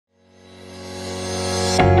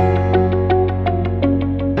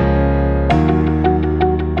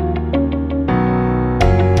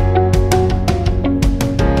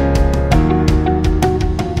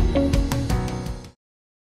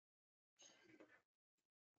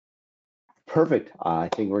Perfect. I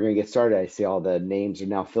think we're going to get started. I see all the names are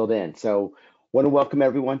now filled in. So want to welcome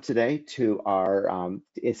everyone today to our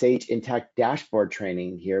Sage Intacct dashboard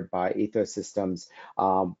training here by ETHOSystems.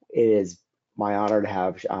 It is my honor to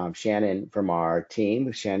have Shannon from our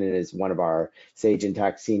team. Shannon is one of our Sage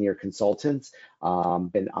Intacct senior consultants.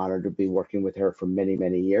 Been honored to be working with her for many,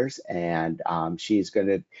 many years. And she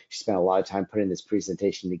spent a lot of time putting this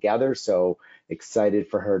presentation together. So excited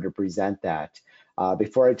for her to present that.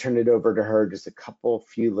 Before I turn it over to her, just a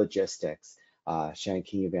few logistics. Shannon,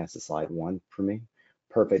 can you advance to slide 1 for me?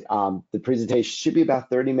 Perfect. The presentation should be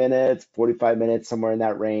about 30 minutes, 45 minutes, somewhere in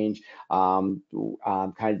that range. Kind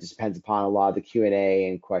of just depends upon a lot of the Q&A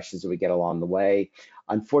and questions that we get along the way.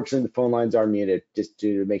 Unfortunately, the phone lines are muted just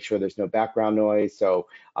to make sure there's no background noise. So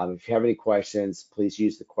if you have any questions, please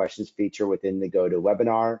use the questions feature within the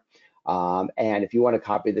GoToWebinar. And if you want a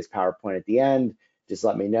copy of this PowerPoint at the end, just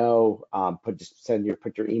let me know,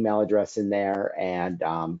 put your email address in there, and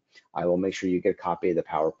I will make sure you get a copy of the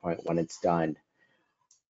PowerPoint when it's done.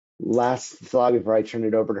 Last slide before I turn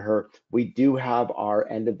it over to her, we do have our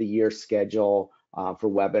end of the year schedule for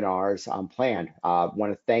webinars planned.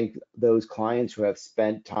 Want to thank those clients who have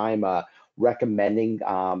spent time recommending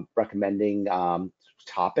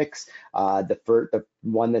topics. The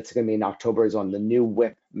one that's going to be in October is on the new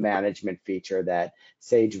WIP management feature that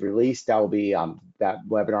Sage released. That will be that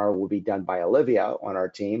webinar will be done by Olivia on our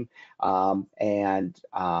team, and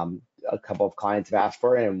a couple of clients have asked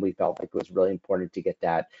for it, and we felt like it was really important to get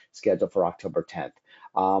that scheduled for October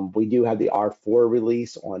 10th. We do have the R4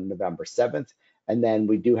 release on November 7th. And then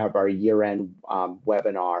we do have our year-end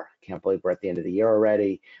webinar. Can't believe we're at the end of the year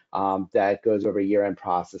already. That goes over year-end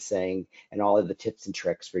processing and all of the tips and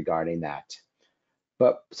tricks regarding that.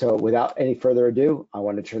 But so without any further ado, I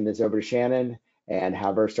want to turn this over to Shannon and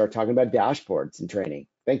have her start talking about dashboards and training.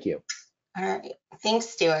 Thank you. All right, thanks,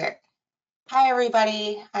 Stuart. Hi,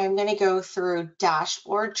 everybody. I'm going to go through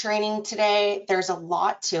dashboard training today. There's a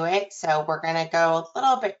lot to it, so we're going to go a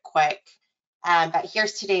little bit quick. But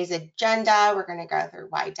here's today's agenda. We're going to go through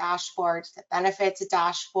why dashboards, the benefits of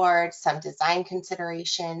dashboards, some design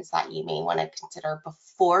considerations that you may want to consider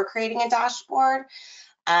before creating a dashboard,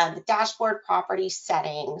 the dashboard property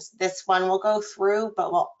settings. This one we'll go through,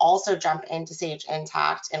 but we'll also jump into Sage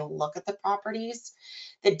Intacct and look at the properties,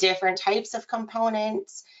 the different types of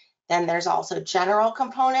components. Then there's also general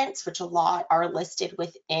components, which a lot are listed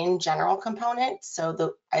within general components.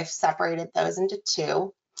 So I've separated those into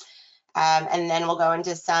two. And then we'll go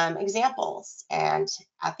into some examples, and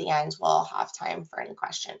at the end, we'll have time for any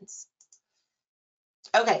questions.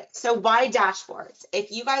 Okay, so why dashboards?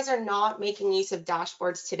 If you guys are not making use of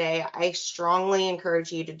dashboards today, I strongly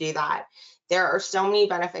encourage you to do that. There are so many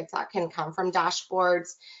benefits that can come from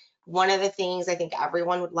dashboards. One of the things I think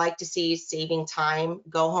everyone would like to see is saving time,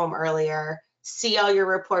 go home earlier, see all your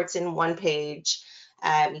reports in one page.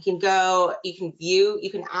 You can go, you can view, you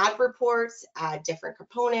can add reports, add different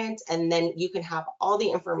components, and then you can have all the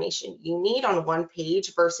information you need on one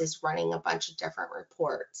page versus running a bunch of different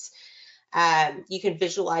reports. You can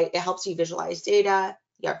visualize, it helps you visualize data.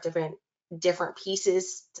 You have different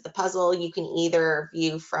pieces to the puzzle. You can either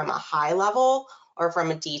view from a high level or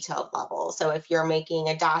from a detailed level. So if you're making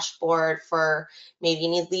a dashboard for maybe you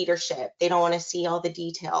need leadership, they don't want to see all the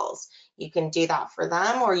details. You can do that for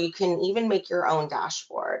them, or you can even make your own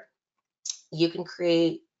dashboard. You can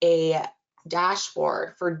create a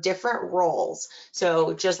dashboard for different roles.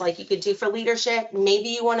 So just like you could do for leadership, maybe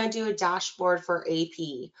you want to do a dashboard for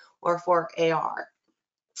AP or for AR.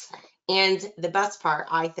 And the best part,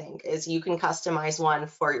 I think, is you can customize one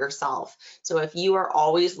for yourself. So if you are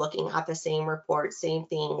always looking at the same report, same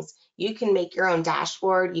things, you can make your own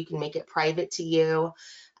dashboard. You can make it private to you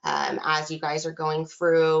as you guys are going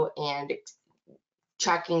through and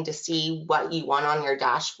checking to see what you want on your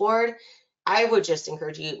dashboard. I would just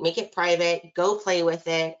encourage you, make it private, go play with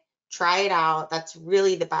it, try it out. That's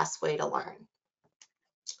really the best way to learn.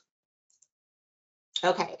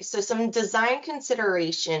 Okay, so some design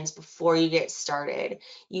considerations before you get started.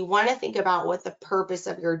 You want to think about what the purpose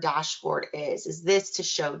of your dashboard is. Is this to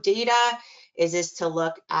show data? Is this to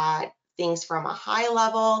look at things from a high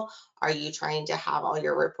level? Are you trying to have all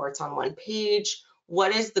your reports on one page?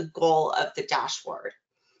 What is the goal of the dashboard?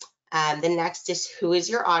 The next is, who is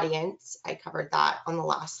your audience? I covered that on the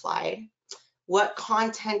last slide. What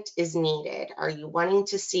content is needed? Are you wanting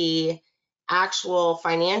to see actual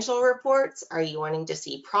financial reports? Are you wanting to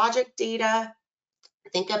see project data?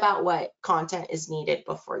 Think about what content is needed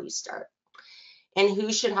before you start. And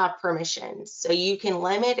who should have permissions? So you can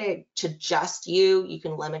limit it to just you. You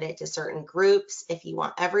can limit it to certain groups. If you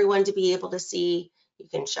want everyone to be able to see, you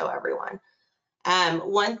can show everyone.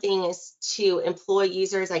 One thing is to employee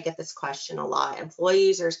users, I get this question a lot. Employee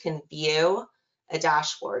users can view a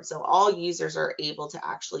dashboard. So all users are able to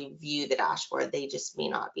actually view the dashboard. They just may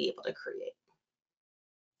not be able to create.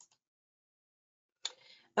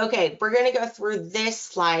 Okay, we're going to go through this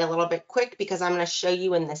slide a little bit quick because I'm going to show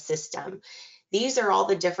you in the system. These are all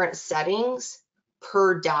the different settings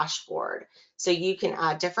per dashboard. So you can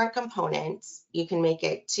add different components. You can make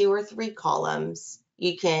it 2 or 3 columns.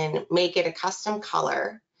 You can make it a custom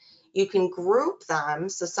color. You can group them.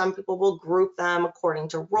 So some people will group them according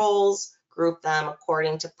to roles, group them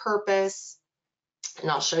according to purpose, and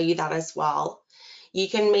I'll show you that as well. You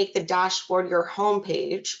can make the dashboard your home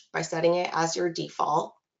page by setting it as your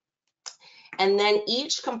default. And then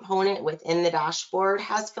each component within the dashboard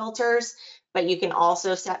has filters, but you can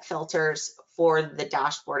also set filters for the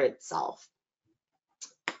dashboard itself.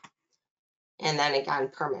 And then again,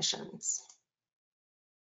 permissions.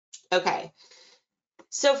 Okay,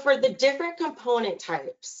 so for the different component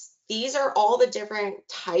types, these are all the different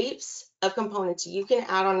types of components you can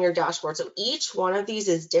add on your dashboard. So each one of these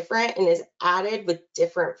is different and is added with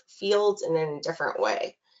different fields and in a different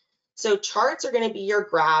way. So charts are going to be your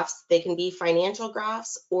graphs. They can be financial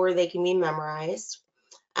graphs or they can be memorized.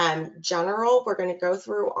 General, we're going to go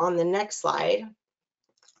through on the next slide.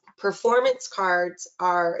 Performance cards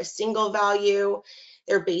are a single value.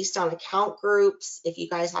 They're based on account groups. If you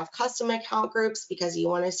guys have custom account groups because you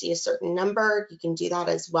want to see a certain number, you can do that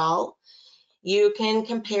as well. You can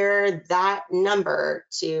compare that number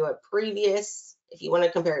to a previous, if you want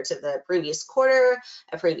to compare it to the previous quarter,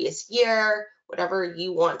 a previous year, whatever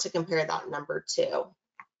you want to compare that number to.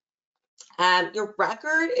 Your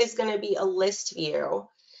record is going to be a list view.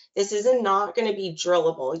 This is not going to be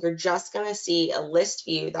drillable. You're just going to see a list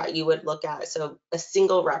view that you would look at, so a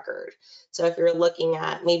single record. So if you're looking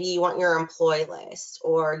at, maybe you want your employee list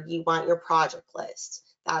or you want your project list,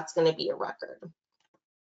 that's going to be a record.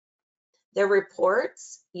 The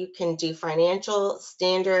reports, you can do financial,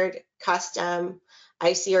 standard, custom,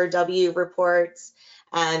 ICRW reports,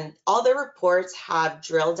 and all the reports have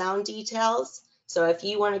drill down details. So if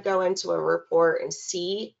you want to go into a report and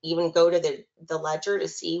see, even go to the ledger to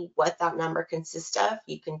see what that number consists of,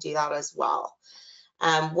 you can do that as well.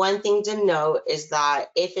 One thing to note is that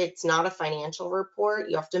if it's not a financial report,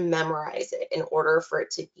 you have to memorize it in order for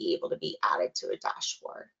it to be able to be added to a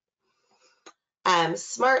dashboard.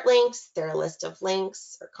 Smart links, they're a list of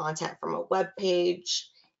links or content from a web page,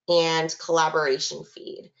 and collaboration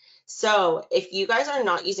feed. So if you guys are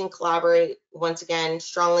not using Collaborate, once again,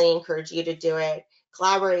 strongly encourage you to do it.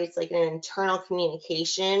 Collaborate's like an internal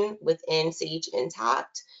communication within Sage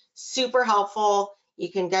Intacct. Super helpful. You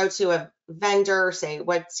can go to a vendor, say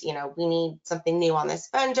what's, we need something new on this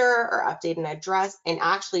vendor or update an address and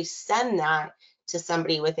actually send that to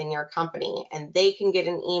somebody within your company, and they can get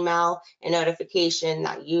an email, a notification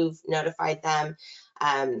that you've notified them.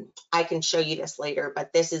 I can show you this later,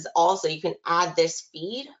 but this is also, you can add this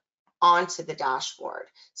feed onto the dashboard.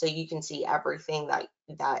 So you can see everything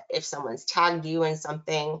that if someone's tagged you in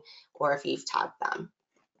something or if you've tagged them.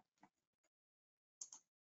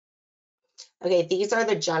 Okay, these are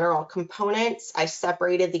the general components. I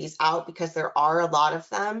separated these out because there are a lot of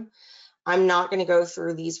them. I'm not going to go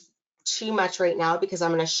through these too much right now because I'm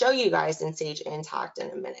going to show you guys in Sage Intacct in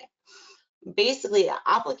a minute. Basically,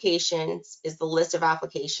 applications is the list of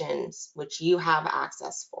applications which you have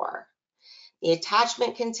access for. The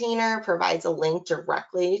attachment container provides a link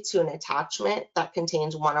directly to an attachment that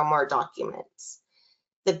contains one or more documents.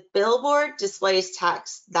 The billboard displays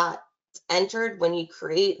text that's entered when you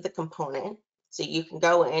create the component. So you can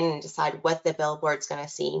go in and decide what the billboard's going to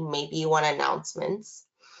see. Maybe you want announcements.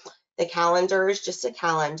 The calendar is just a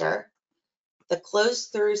calendar. The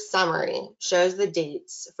closed through summary shows the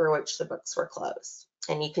dates for which the books were closed.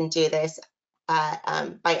 And you can do this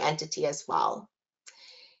by entity as well.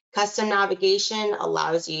 Custom navigation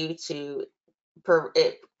allows you to,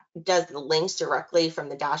 it does the links directly from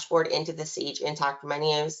the dashboard into the Sage Intacct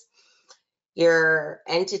menus. Your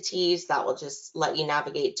entities, that will just let you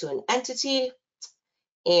navigate to an entity.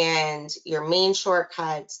 And your main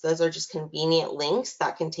shortcuts, those are just convenient links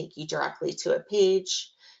that can take you directly to a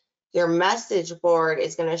page. Your message board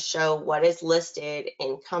is going to show what is listed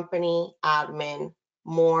in company, admin,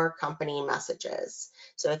 more company messages.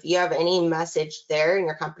 So if you have any message there in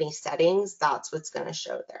your company settings, that's what's going to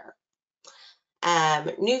show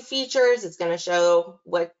there. New features, it's going to show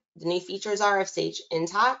what the new features are of Sage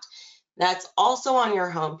Intacct. That's also on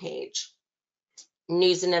your homepage.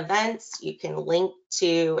 News and events, you can link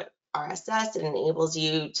to RSS. It enables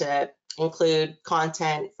you to include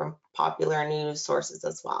content from popular news sources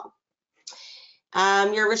as well.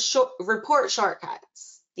 Your report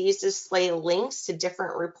shortcuts. These display links to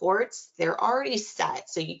different reports. They're already set,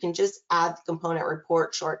 so you can just add the component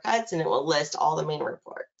report shortcuts and it will list all the main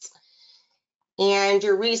reports. And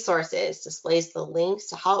your resources displays the links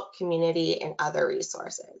to help, community, and other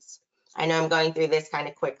resources. I know I'm going through this kind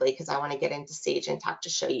of quickly because I want to get into Sage Intacct to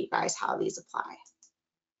show you guys how these apply.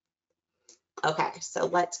 Okay, so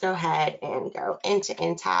let's go ahead and go into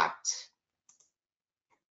Intacct.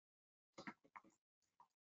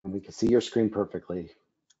 And we can see your screen perfectly.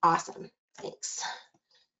 Awesome, thanks.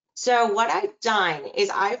 So what I've done is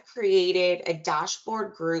I've created a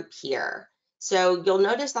dashboard group here. So you'll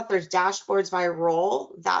notice that there's dashboards by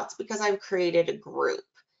role. That's because I've created a group.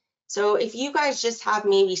 So if you guys just have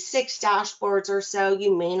maybe 6 dashboards or so,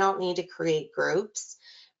 you may not need to create groups.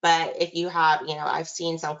 But if you have, I've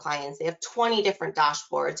seen some clients, they have 20 different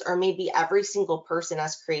dashboards, or maybe every single person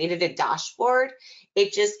has created a dashboard,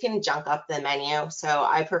 it just can junk up the menu. So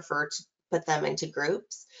I prefer to put them into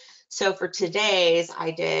groups. So for today's,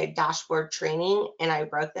 I did dashboard training and I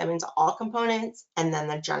broke them into all components and then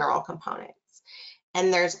the general components.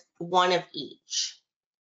 And there's one of each.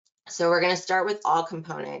 So we're going to start with all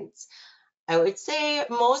components. I would say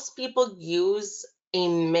most people use a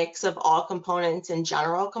mix of all components and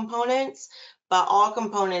general components, but all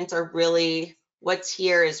components are really, what's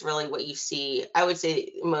here is really what you see, I would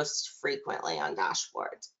say, most frequently on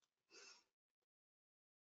dashboards.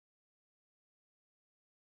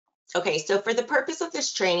 Okay, so for the purpose of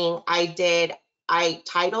this training, I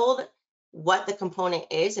titled what the component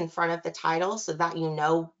is in front of the title so that you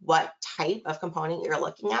know what type of component you're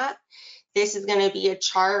looking at. This is going to be a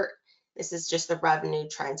chart. This is just the revenue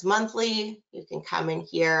trends monthly. You can come in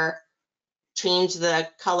here, change the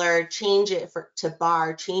color, change it to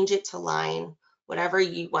bar, change it to line, whatever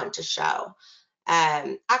you want to show.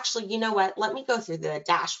 Actually, you know what? Let me go through the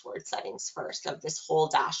dashboard settings first of this whole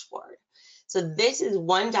dashboard. So this is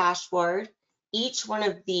one dashboard. Each one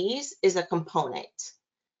of these is a component.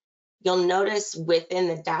 You'll notice within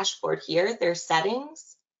the dashboard here, there's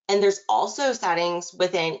settings, and there's also settings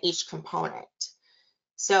within each component.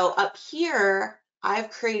 So up here, I've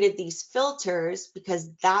created these filters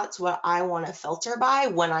because that's what I want to filter by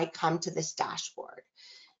when I come to this dashboard.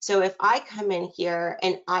 So if I come in here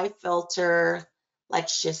and I filter,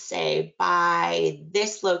 let's just say by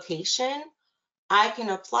this location, I can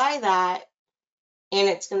apply that and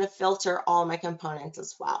it's going to filter all my components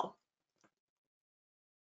as well.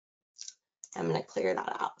 I'm going to clear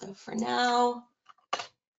that out though for now.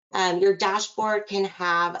 Your dashboard can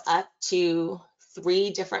have up to 3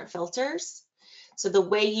 different filters. So the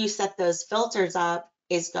way you set those filters up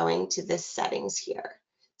is going to the settings here.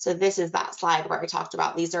 So this is that slide where I talked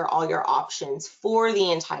about these are all your options for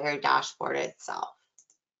the entire dashboard itself.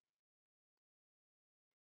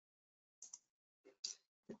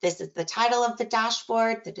 This is the title of the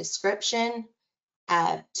dashboard, the description.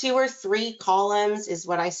 2 or 3 columns is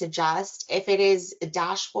what I suggest. If it is a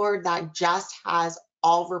dashboard that just has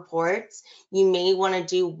all reports, you may want to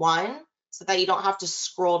do 1 so that you don't have to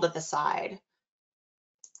scroll to the side.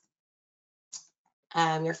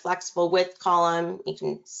 Your flexible width column, you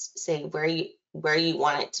can say where you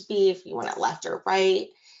want it to be, if you want it left or right.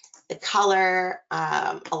 The color,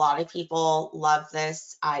 a lot of people love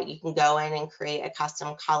this. You can go in and create a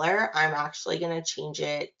custom color. I'm actually going to change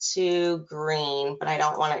it to green, but I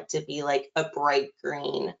don't want it to be like a bright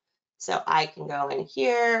green. So I can go in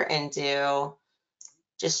here and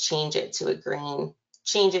just change it to a green,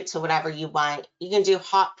 change it to whatever you want. You can do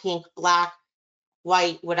hot pink, black,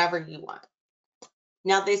 white, whatever you want.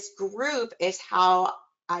 Now this group is how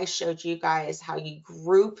I showed you guys how you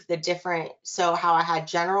group the different, so how I had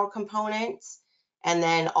general components and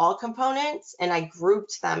then all components, and I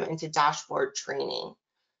grouped them into dashboard training.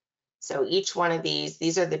 So each one of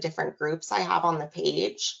these are the different groups I have on the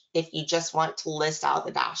page. If you just want to list out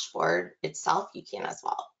the dashboard itself, you can as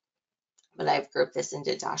well. But I've grouped this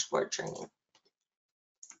into dashboard training.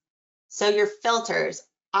 So your filters,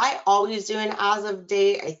 I always do an as of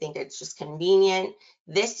date. I think it's just convenient.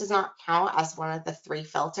 This does not count as one of the 3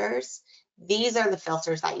 filters. These are the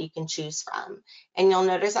filters that you can choose from. And you'll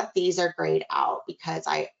notice that these are grayed out because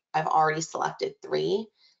I've already selected 3.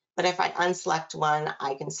 But if I unselect one,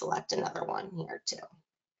 I can select another one here too.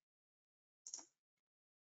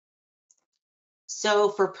 So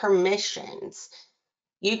for permissions,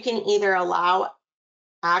 you can either allow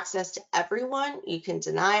access to everyone, you can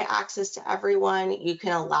deny access to everyone, you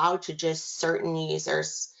can allow to just certain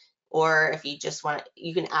users, or if you just want,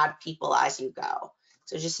 you can add people as you go.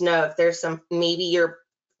 So just know if there's some, maybe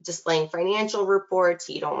displaying financial reports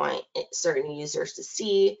you don't want certain users to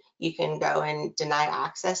see, you can go and deny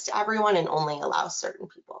access to everyone and only allow certain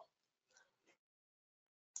people.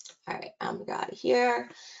 All right, we got it here.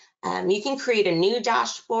 You can create a new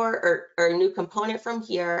dashboard or a new component from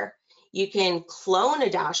here. You can clone a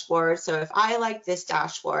dashboard. So if I like this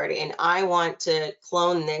dashboard and I want to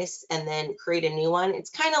clone this and then create a new one, it's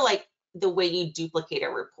kind of like the way you duplicate a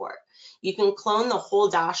report. You can clone the whole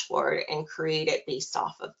dashboard and create it based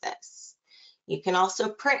off of this. You can also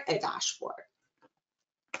print a dashboard.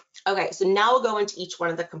 Okay, so now we'll go into each one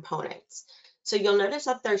of the components. So you'll notice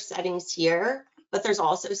that there's settings here, but there's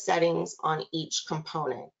also settings on each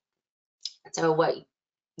component. So what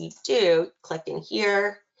you do, click in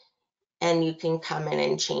here, and you can come in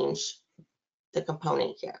and change the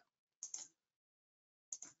component here.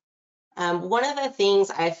 One of the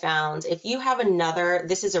things I found, if you have another,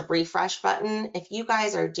 this is a refresh button. If you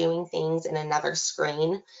guys are doing things in another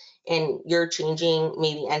screen and you're changing,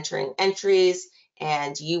 maybe entering entries,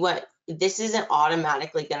 and you want, this isn't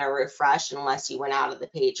automatically going to refresh unless you went out of the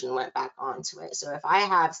page and went back onto it. So if I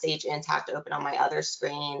have Sage Intacct open on my other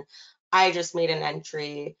screen, I just made an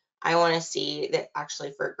entry. I want to see that,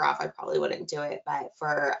 actually for a graph, I probably wouldn't do it, but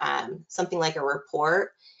for something like a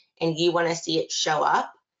report, and you want to see it show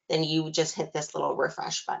up, then you just hit this little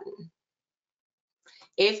refresh button.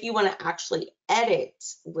 If you want to actually edit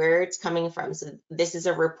where it's coming from, so this is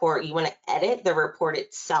a report, you want to edit the report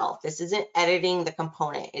itself. This isn't editing the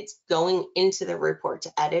component, it's going into the report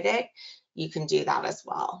to edit it. You can do that as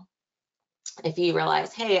well. If you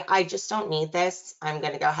realize, hey, I just don't need this, I'm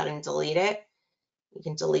going to go ahead and delete it, you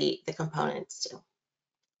can delete the components too.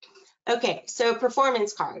 Okay, so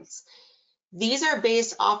performance cards. These are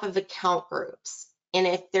based off of account groups. And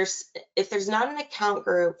if there's not an account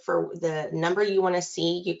group for the number you want to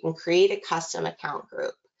see, you can create a custom account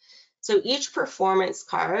group. So each performance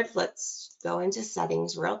card, let's go into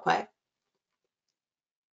settings real quick.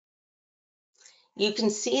 You can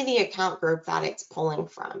see the account group that it's pulling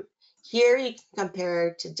from. Here you can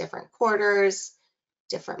compare to different quarters,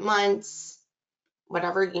 different months,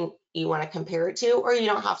 whatever you want to compare it to, or you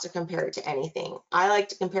don't have to compare it to anything. I like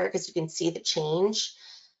to compare it because you can see the change.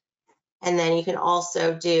 And then you can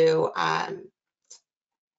also do,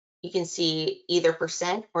 you can see either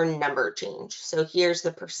percent or number change. So here's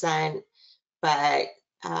the percent, but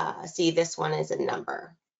see, this one is a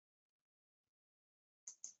number.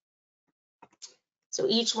 So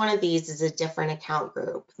each one of these is a different account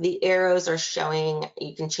group. The arrows are showing,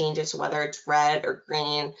 you can change it to whether it's red or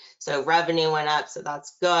green. So revenue went up, so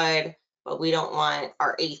that's good, but we don't want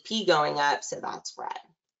our AP going up, so that's red.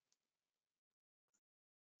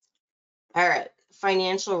 All right,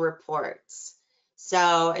 financial reports.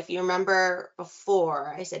 So if you remember before,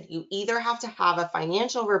 I said you either have to have a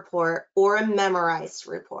financial report or a memorized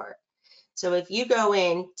report. So if you go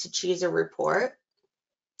in to choose a report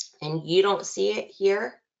and you don't see it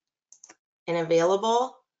here and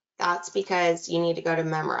available, that's because you need to go to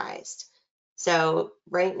memorized. So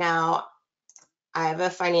right now I have a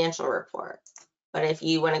financial report, but if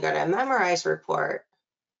you want to go to a memorized report,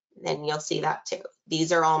 then you'll see that too.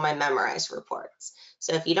 These are all my memorized reports.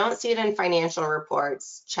 So if you don't see it in financial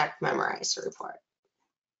reports, check memorized report.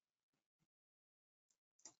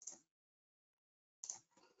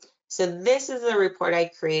 So this is the report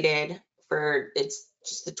I created for, it's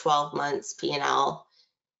just the 12 months P&L.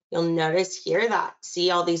 You'll notice here that,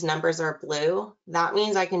 see all these numbers are blue? That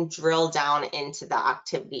means I can drill down into the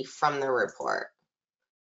activity from the report.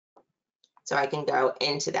 So I can go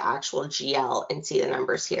into the actual GL and see the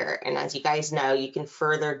numbers here. And as you guys know, you can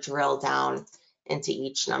further drill down into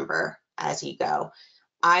each number as you go.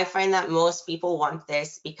 I find that most people want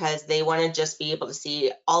this because they want to just be able to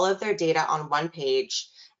see all of their data on one page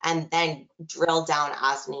and then drill down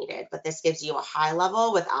as needed. But this gives you a high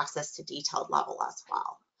level with access to detailed level as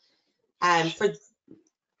well.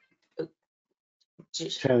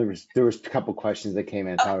 There was a couple questions that came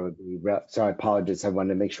in. I thought it would be, so I apologize. I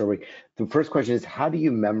wanted to make sure the first question is, how do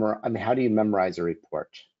you memorize a report?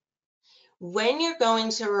 When you're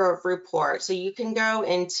going to a report, so you can go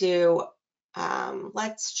into,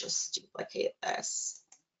 let's just duplicate this.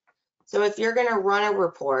 So if you're going to run a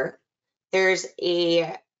report, there's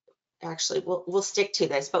actually, we'll stick to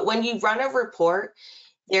this, but when you run a report,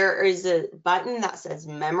 there is a button that says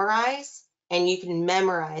memorize, and you can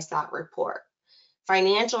memorize that report.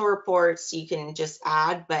 Financial reports, you can just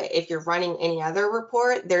add, but if you're running any other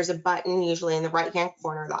report, there's a button usually in the right-hand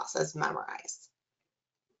corner that says memorize.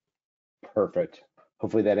 Perfect.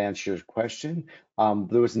 Hopefully that answers your question.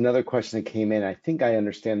 There was another question that came in. I think I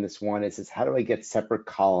understand this one. It says, how do I get separate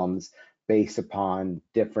columns based upon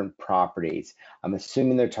different properties. I'm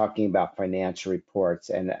assuming they're talking about financial reports,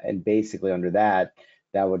 and basically under that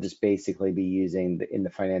will just basically be using in the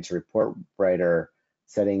financial report writer,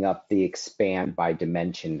 setting up the expand by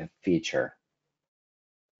dimension feature.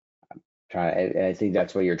 I think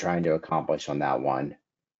that's what you're trying to accomplish on that one.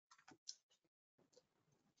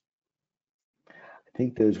 I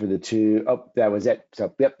think those were the two. Oh, that was it.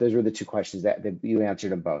 So, yep, those were the two questions that you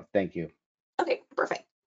answered them both. Thank you. Okay, perfect.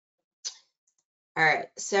 All right,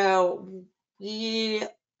 so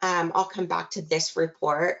I'll come back to this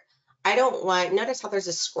report. Notice how there's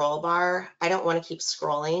a scroll bar. I don't want to keep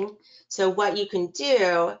scrolling. So what you can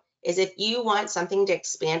do is if you want something to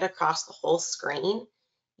expand across the whole screen,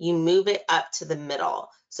 you move it up to the middle.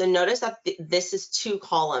 So notice that this is 2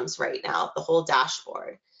 columns right now, the whole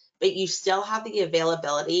dashboard, but you still have the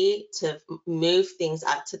availability to move things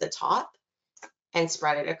up to the top and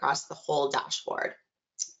spread it across the whole dashboard.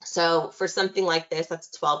 So for something like this, that's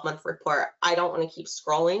a 12-month report. I don't want to keep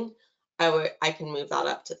scrolling. I can move that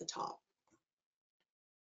up to the top.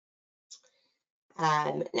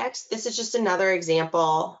 Next, this is just another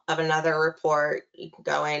example of another report. You can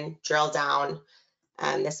go in, drill down.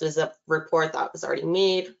 This was a report that was already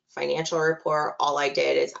made, financial report. All I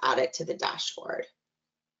did is add it to the dashboard.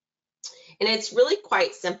 And it's really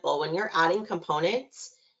quite simple. When you're adding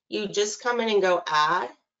components, you just come in and go add,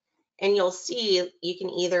 and you'll see you can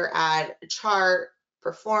either add a chart,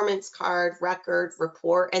 performance card, record,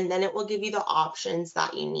 report, and then it will give you the options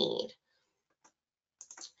that you need.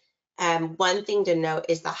 One thing to note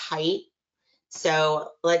is the height. So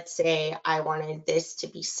let's say I wanted this to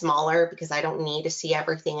be smaller because I don't need to see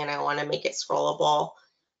everything and I want to make it scrollable.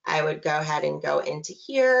 I would go ahead and go into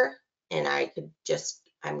here, and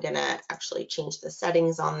I'm going to actually change the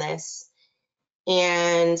settings on this.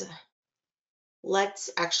 And let's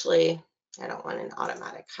actually, I don't want an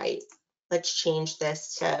automatic height. Let's change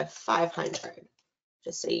this to 500,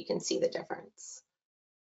 just so you can see the difference.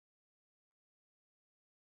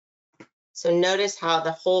 So notice how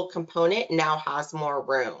the whole component now has more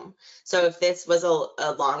room. So if this was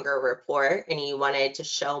a longer report and you wanted to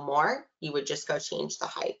show more, you would just go change the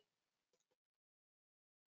height.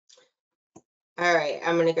 All right,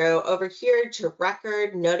 I'm gonna go over here to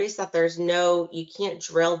record. Notice that you can't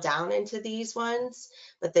drill down into these ones,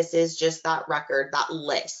 but this is just that record, that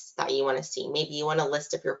list that you wanna see. Maybe you want a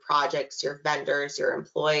list of your projects, your vendors, your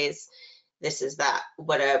employees. This is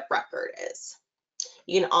what a record is.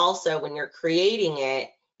 You can also, when you're creating it,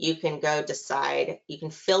 you can go decide, you can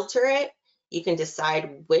filter it, you can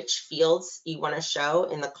decide which fields you want to show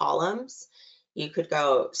in the columns. You could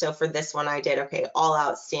go, so for this one I did, okay, all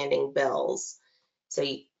outstanding bills. So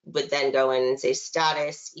you would then go in and say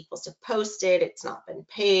status equals to posted, it's not been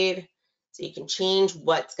paid. So you can change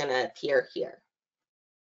what's going to appear here.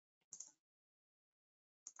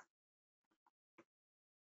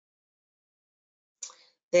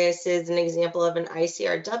 This is an example of an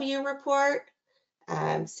ICRW report.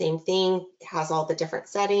 Same thing, has all the different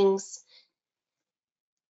settings.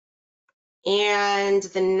 And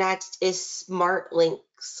the next is Smart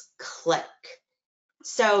Links Click.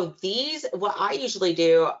 So what I usually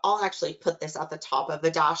do, I'll actually put this at the top of the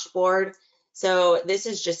dashboard. So this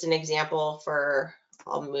is just an example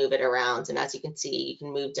I'll move it around. And as you can see, you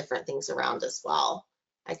can move different things around as well.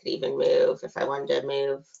 I could even move, if I wanted to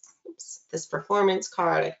move this performance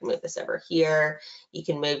card, I can move this over here. You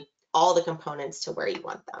can move all the components to where you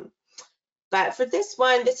want them. But for this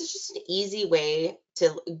one, this is just an easy way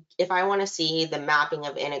if I want to see the mapping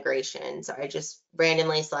of integration. So I just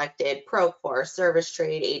randomly selected Procore, Service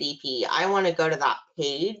Trade, ADP. I want to go to that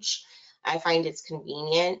page. I find it's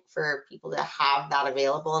convenient for people to have that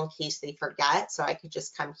available in case they forget. So I could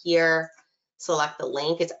just come here, select the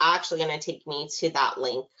link. It's actually going to take me to that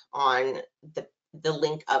link on the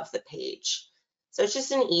link of the page. So it's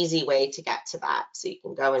just an easy way to get to that. So you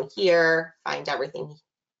can go in here, find everything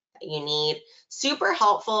that you need. Super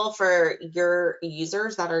helpful for your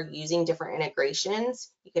users that are using different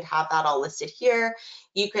integrations. You could have that all listed here.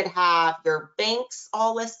 You could have your banks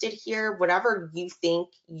all listed here. Whatever you think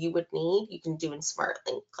you would need, you can do in Smart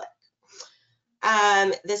Link Click.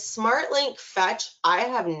 The Smart Link Fetch, I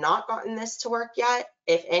have not gotten this to work yet.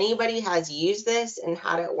 If anybody has used this and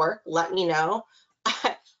had it work, let me know.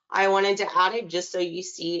 I wanted to add it just so you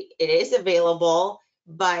see it is available,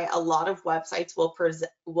 but a lot of websites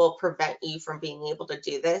will prevent you from being able to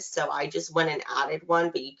do this. So I just went and added one,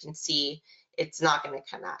 but you can see it's not going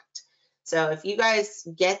to connect. So if you guys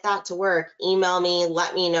get that to work, email me,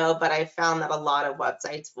 let me know, but I found that a lot of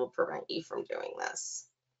websites will prevent you from doing this.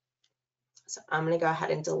 So I'm going to go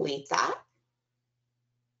ahead and delete that.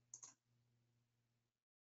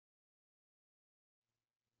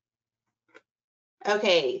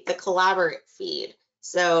 Okay, the collaborate feed.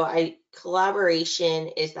 So collaboration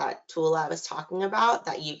is that tool I was talking about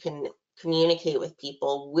that you can communicate with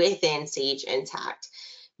people within Sage Intacct.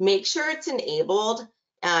 Make sure it's enabled.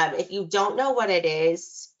 If you don't know what it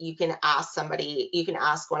is, you can ask somebody, you can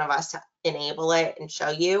ask one of us to enable it and show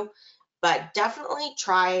you, but definitely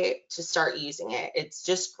try to start using it. It's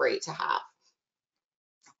just great to have.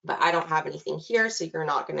 But I don't have anything here, so you're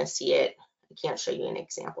not going to see it. I can't show you an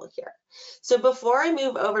example here. So before I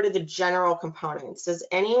move over to the general components, does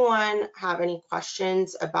anyone have any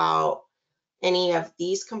questions about any of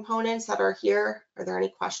these components that are here? Are there any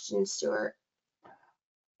questions, Stuart?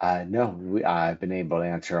 No, I've been able to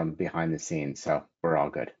answer them behind the scenes, so we're all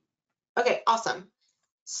good. Okay, awesome.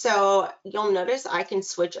 So you'll notice I can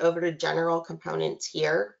switch over to general components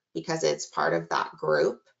here because it's part of that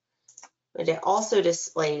group, but it also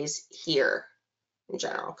displays here in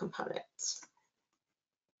general components.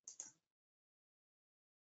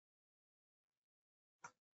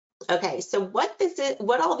 Okay, so what this is,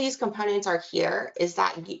 what all these components are here is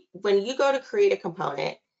that when you go to create a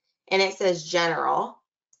component and it says general,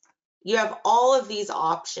 you have all of these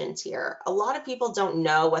options here. A lot of people don't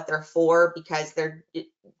know what they're for because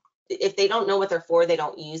if they don't know what they're for, they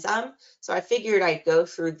don't use them. So I figured I'd go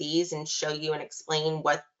through these and show you and explain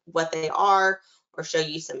what they are or show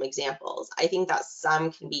you some examples. I think that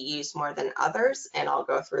some can be used more than others, and I'll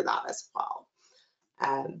go through that as well.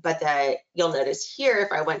 But you'll notice here,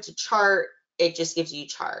 if I went to chart, it just gives you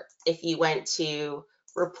chart. If you went to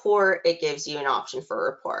report, it gives you an option for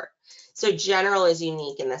report. So general is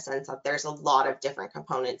unique in the sense that there's a lot of different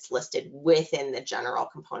components listed within the general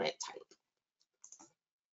component type.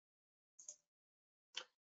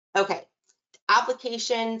 Okay,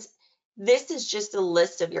 applications. This is just a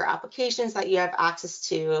list of your applications that you have access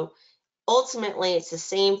to. Ultimately, it's the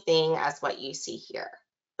same thing as what you see here,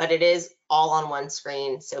 but it is all on one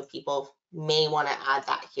screen, so people may want to add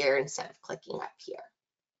that here instead of clicking up here.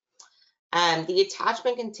 The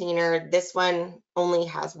attachment container, this one only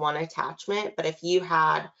has one attachment, but if you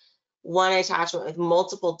had one attachment with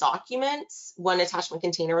multiple documents, one attachment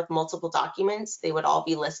container with multiple documents, they would all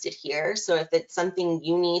be listed here. So if it's something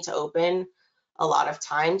you need to open a lot of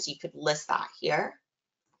times, you could list that here.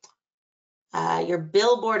 Your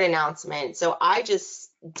billboard announcement. So I just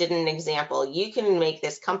did an example. You can make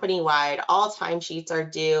this company-wide, all timesheets are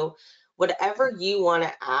due. Whatever you want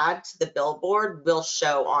to add to the billboard will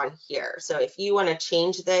show on here. So if you want to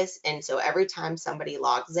change this, and so every time somebody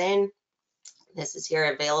logs in, this is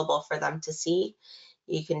here available for them to see.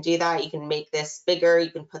 You can do that. You can make this bigger.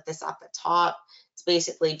 You can put this up at top. It's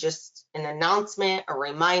basically just an announcement, a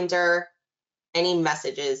reminder, any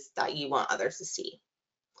messages that you want others to see.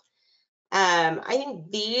 I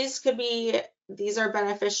think these are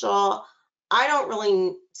beneficial. I don't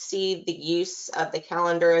really see the use of the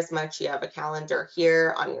calendar as much. You have a calendar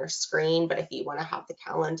here on your screen, but if you want to have the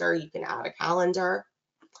calendar, you can add a calendar.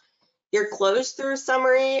 Your close through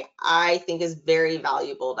summary, I think, is very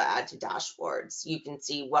valuable to add to dashboards. You can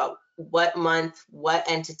see what month,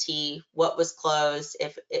 what entity, what was closed,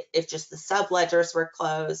 if just the subledgers were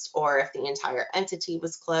closed, or if the entire entity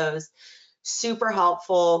was closed. Super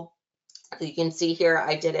helpful. You can see here,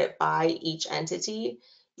 I did it by each entity.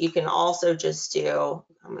 You can also just do,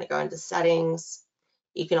 I'm going to go into settings.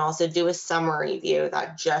 You can also do a summary view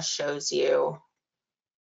that just shows you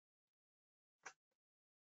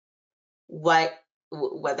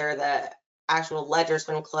whether the actual ledger's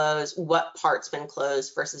been closed, what part's been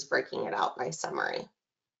closed versus breaking it out by summary.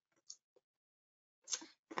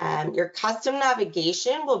 Your custom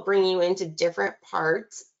navigation will bring you into different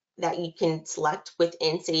parts that you can select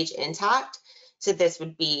within Sage Intacct. So this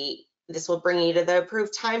will bring you to the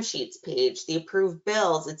approved timesheets page, the approved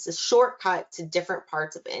bills. It's a shortcut to different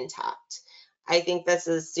parts of Intacct. I think this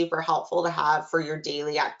is super helpful to have for your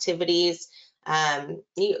daily activities.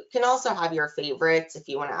 You can also have your favorites if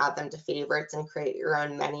you want to add them to favorites and create your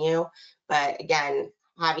own menu. But again,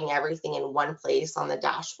 having everything in one place on the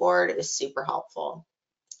dashboard is super helpful.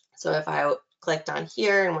 So if I clicked on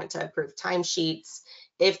here and went to approve timesheets,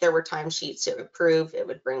 if there were timesheets to approve, it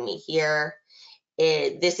would bring me here.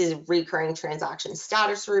 This is recurring transaction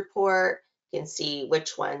status report. You can see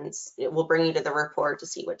which ones, it will bring you to the report to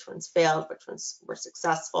see which ones failed, which ones were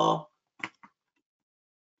successful.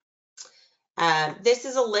 This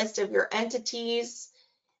is a list of your entities.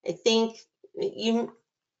 I think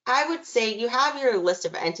I would say you have your list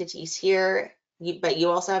of entities here, but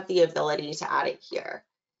you also have the ability to add it here.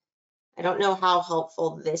 I don't know how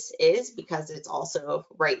helpful this is because it's also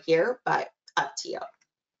right here, but up to you.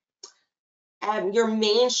 Your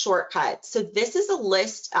main shortcut. So this is a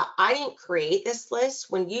list. I didn't create this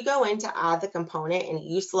list. When you go in to add the component and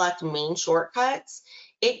you select main shortcuts,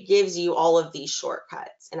 it gives you all of these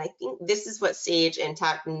shortcuts. And I think this is what Sage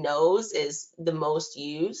Intacct knows is the most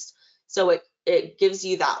used. So it gives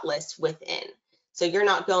you that list within. So you're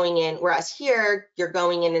not going in, whereas here, you're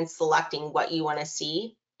going in and selecting what you want to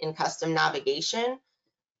see in custom navigation.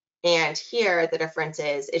 And here, the difference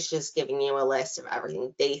is it's just giving you a list of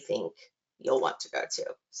everything they think you'll want to go to.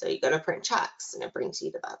 So you go to print checks and it brings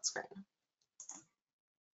you to that screen.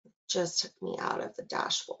 Just took me out of the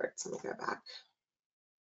dashboard. So let me go back.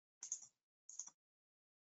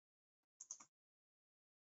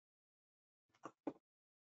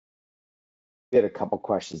 We had a couple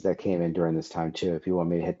questions that came in during this time too. If you want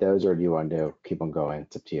me to hit those, or do you want to keep on going?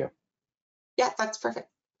 It's up to you. Yeah, that's perfect.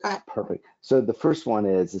 Go ahead. Perfect. So the first one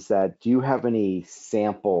is that, do you have any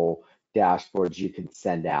sample dashboards you can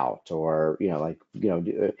send out, or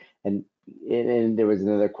and there was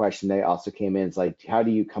another question that also came in. It's like, how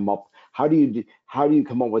do you come up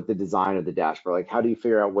with the design of the dashboard? Like, how do you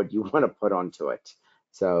figure out what you want to put onto it?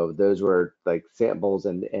 So those were like samples,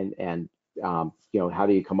 and how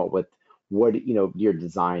do you come up with what your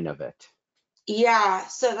design of it? Yeah,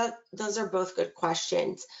 so those are both good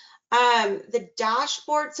questions. The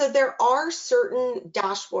dashboard, so there are certain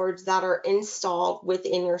dashboards that are installed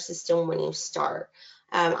within your system when you start.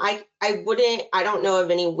 I don't know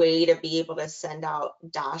of any way to be able to send out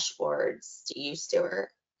dashboards to you,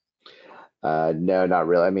 Stuart. No, not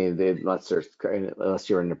really. I mean, unless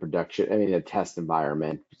you're in a production, a test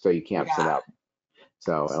environment, so you can't send out.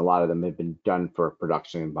 So a lot of them have been done for a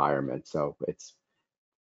production environment. So it's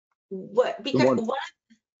oh,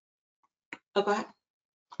 go ahead.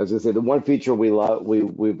 I was gonna say, the one feature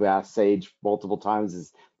we've asked Sage multiple times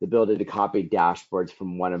is the ability to copy dashboards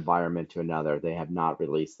from one environment to another. They have not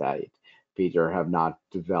released that feature, have not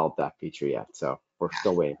developed that feature yet. So we're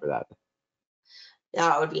still waiting for that.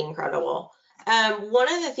 That would be incredible.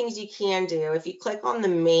 One of the things you can do, if you click on the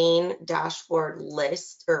main dashboard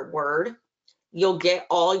list or word, you'll get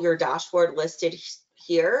all your dashboard listed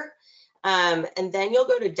here. And then you'll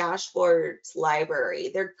go to dashboards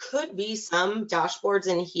library. There could be some dashboards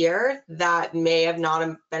in here that may have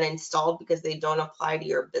not been installed because they don't apply to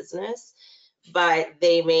your business, but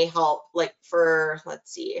they may help, like for,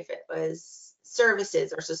 let's see, if it was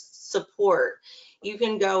services or support, you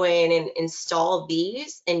can go in and install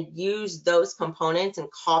these and use those components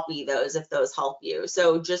and copy those if those help you.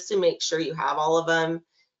 So just to make sure you have all of them,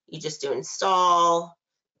 you just do install,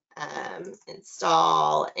 and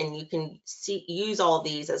you can use all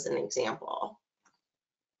these as an example.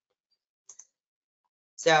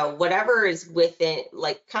 So whatever is within,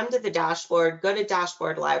 like, come to the dashboard, go to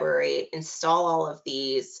dashboard library, install all of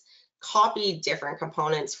these, copy different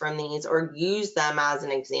components from these, or use them as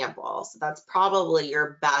an example. So that's probably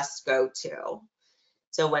your best go-to.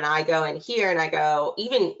 So when I go in here and I go,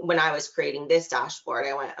 even when I was creating this dashboard,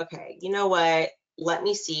 I went, okay, you know what? Let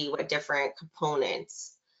me see what different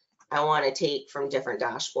components I want to take from different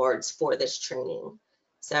dashboards for this training.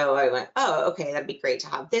 So I went, oh, okay, that'd be great to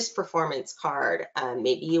have this performance card.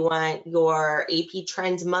 Maybe you want your AP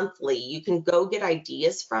trends monthly. You can go get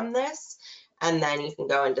ideas from this, and then you can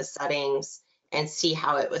go into settings and see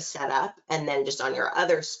how it was set up. And then just on your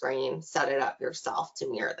other screen, set it up yourself to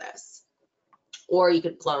mirror this. Or you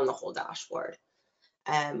could clone the whole dashboard.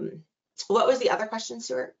 What was the other question,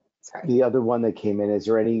 Stuart? Sorry. The other one that came in, is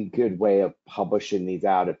there any good way of publishing these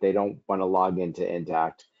out if they don't want to log into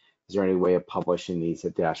Intacct? Is there any way of publishing these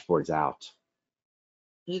dashboards out?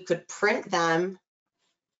 You could print them.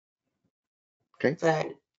 Okay.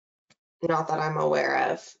 But not that I'm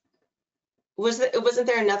aware of. Wasn't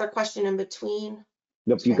there another question in between?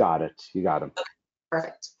 Nope, you got it. You got them. Okay,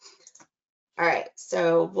 perfect. All right,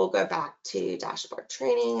 so we'll go back to dashboard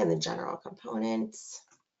training and the general components.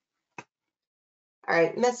 All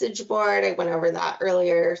right, message board, I went over that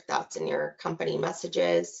earlier. That's in your company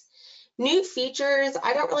messages. New features,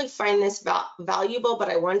 I don't really find this valuable, but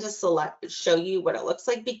I wanted to show you what it looks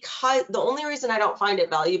like, because the only reason I don't find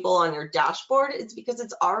it valuable on your dashboard is because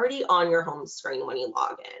it's already on your home screen when you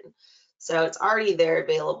log in. So it's already there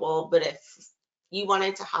available, but if you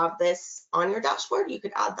wanted to have this on your dashboard, you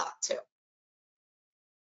could add that too.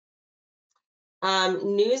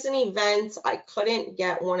 News and events, I couldn't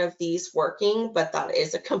get one of these working, but that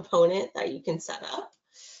is a component that you can set up.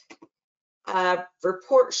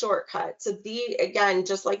 Report shortcut. So again,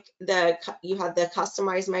 just like you have the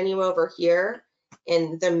customized menu over here,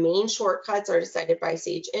 and the main shortcuts are decided by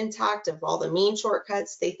Sage Intacct of all the main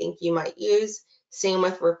shortcuts they think you might use. Same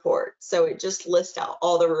with report. So it just lists out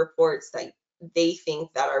all the reports that they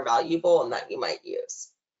think that are valuable and that you might use.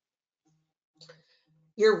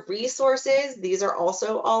 Your resources, these are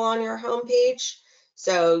also all on your homepage.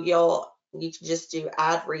 So you can just do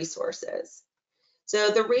add resources. So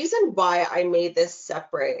the reason why I made this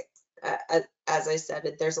separate, as I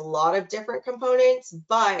said, there's a lot of different components,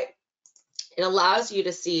 but it allows you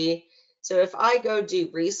to see. So if I go do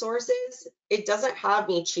resources, it doesn't have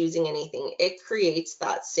me choosing anything. It creates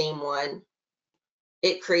that same one.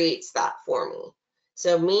 It creates that for me.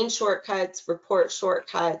 So main shortcuts, report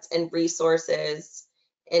shortcuts, and resources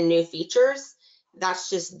and new features, that's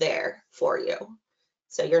just there for you.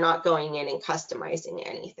 So you're not going in and customizing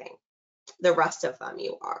anything. The rest of them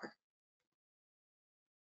you are.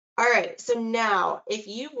 All right, so now if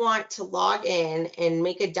you want to log in and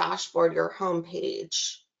make a dashboard your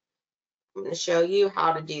homepage, I'm going to show you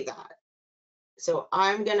how to do that. So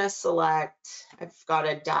I'm going to select, I've got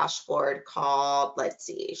a dashboard called, let's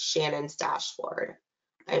see, Shannon's dashboard.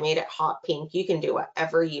 I made it hot pink. You can do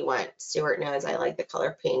whatever you want. Stuart knows I like the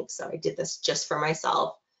color pink, so I did this just for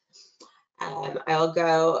myself. I'll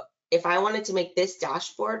go, if I wanted to make this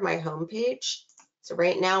dashboard my homepage, so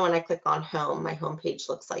right now when I click on home, my homepage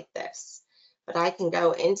looks like this. But I can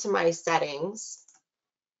go into my settings,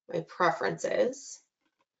 my preferences,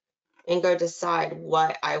 and go decide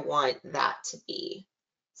what I want that to be.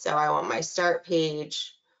 So I want my start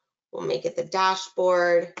page, we'll make it the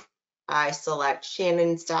dashboard. I select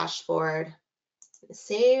Shannon's dashboard,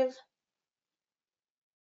 save.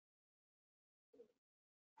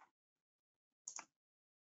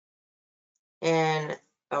 And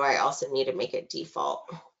oh, I also need to make it default.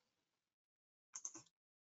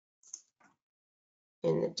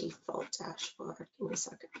 In the default dashboard, give me a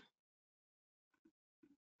second.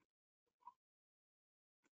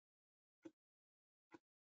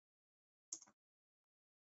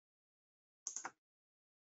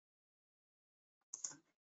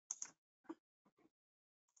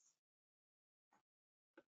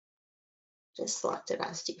 Just select it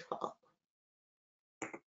as default.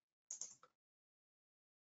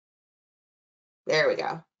 There we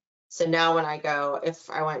go. So now when I go, if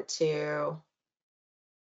I want to,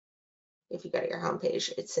 if you go to your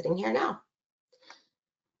homepage, it's sitting here now.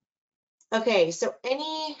 Okay, so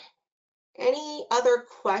any other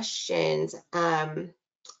questions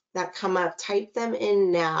that come up, type them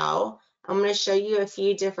in now. I'm going to show you a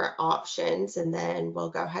few different options and then we'll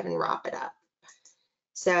go ahead and wrap it up.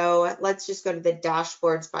 So let's just go to the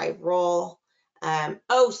dashboards by role.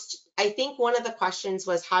 I think one of the questions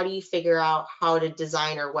was, how do you figure out how to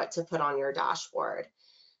design or what to put on your dashboard?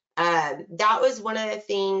 That was one of the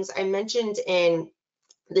things I mentioned in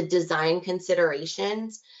the design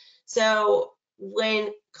considerations. So when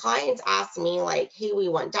clients ask me like, hey, we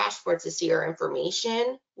want dashboards to see our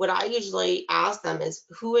information, what I usually ask them is,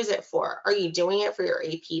 who is it for? Are you doing it for your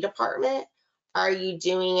AP department? Are you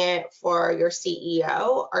doing it for your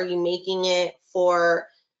CEO? Are you making it for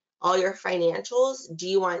all your financials? Do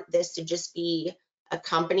you want this to just be a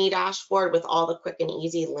company dashboard with all the quick and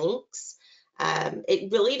easy links?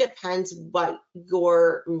 It really depends what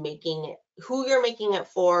you're making it, who you're making it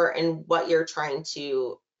for, and what you're trying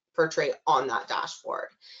to portray on that dashboard.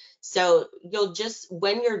 So you'll just,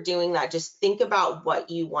 when you're doing that, just think about what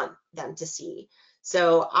you want them to see.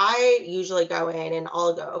 So I usually go in and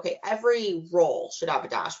I'll go, okay, every role should have a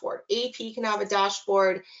dashboard. AP can have a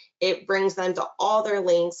dashboard. It brings them to all their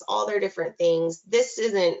links, all their different things. This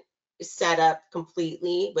isn't set up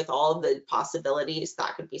completely with all the possibilities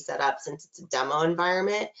that could be set up since it's a demo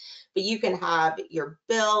environment, but you can have your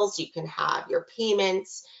bills, you can have your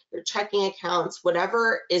payments, your checking accounts,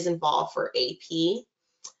 whatever is involved for AP.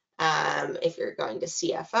 If you're going to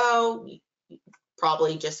CFO, you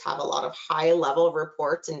probably just have a lot of high level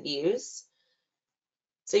reports and views.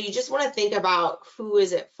 So you just want to think about who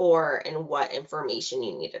is it for and what information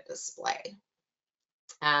you need to display.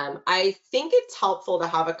 I think it's helpful to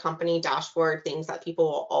have a company dashboard, things that people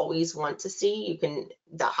will always want to see. You can,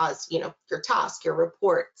 that has, you know, your task, your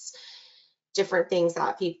reports, different things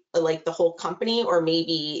that people, like the whole company or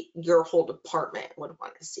maybe your whole department would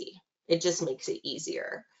want to see. It just makes it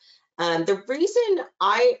easier. The reason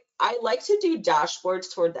I like to do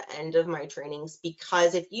dashboards toward the end of my trainings,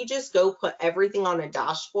 because if you just go put everything on a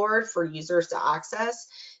dashboard for users to access,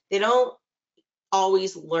 they don't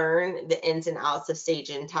always learn the ins and outs of Sage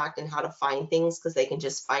Intacct and how to find things because they can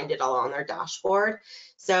just find it all on their dashboard.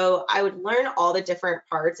 So I would learn all the different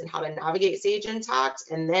parts and how to navigate Sage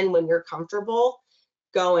Intacct, and then when you're comfortable,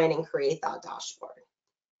 go in and create that dashboard.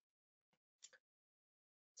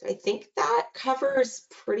 So I think that covers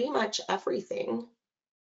pretty much everything.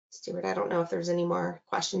 Stuart, I don't know if there's any more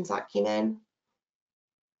questions that came in.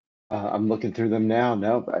 I'm looking through them now.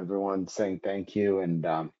 Nope, everyone's saying thank you, and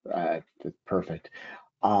that's perfect.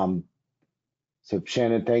 Um, So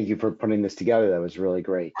Shannon, thank you for putting this together. That was really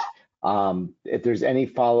great. If there's any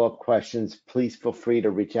follow-up questions, please feel free to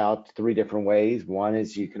reach out 3 different ways. One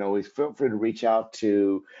is you can always feel free to reach out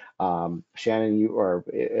to Shannon, you or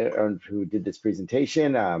who did this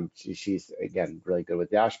presentation. She's again really good with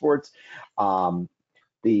dashboards. Um,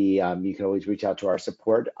 you can always reach out to our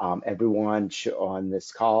support. Everyone on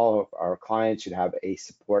this call, our clients should have a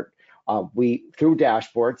support. We through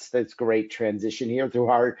dashboards. That's great transition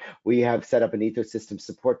here. We have set up an ETHOSystem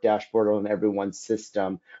support dashboard on everyone's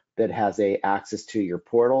system that has access to your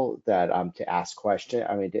portal that to ask questions.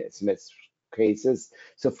 I mean to submit cases.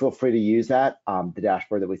 So feel free to use that. The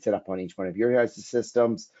dashboard that we set up on each one of your guys'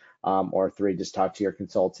 systems, or three, just talk to your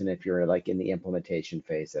consultant if you're like in the implementation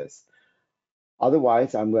phases.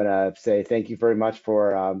 Otherwise, I'm going to say thank you very much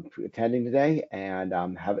for attending today and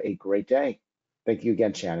have a great day. Thank you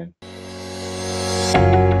again, Shannon.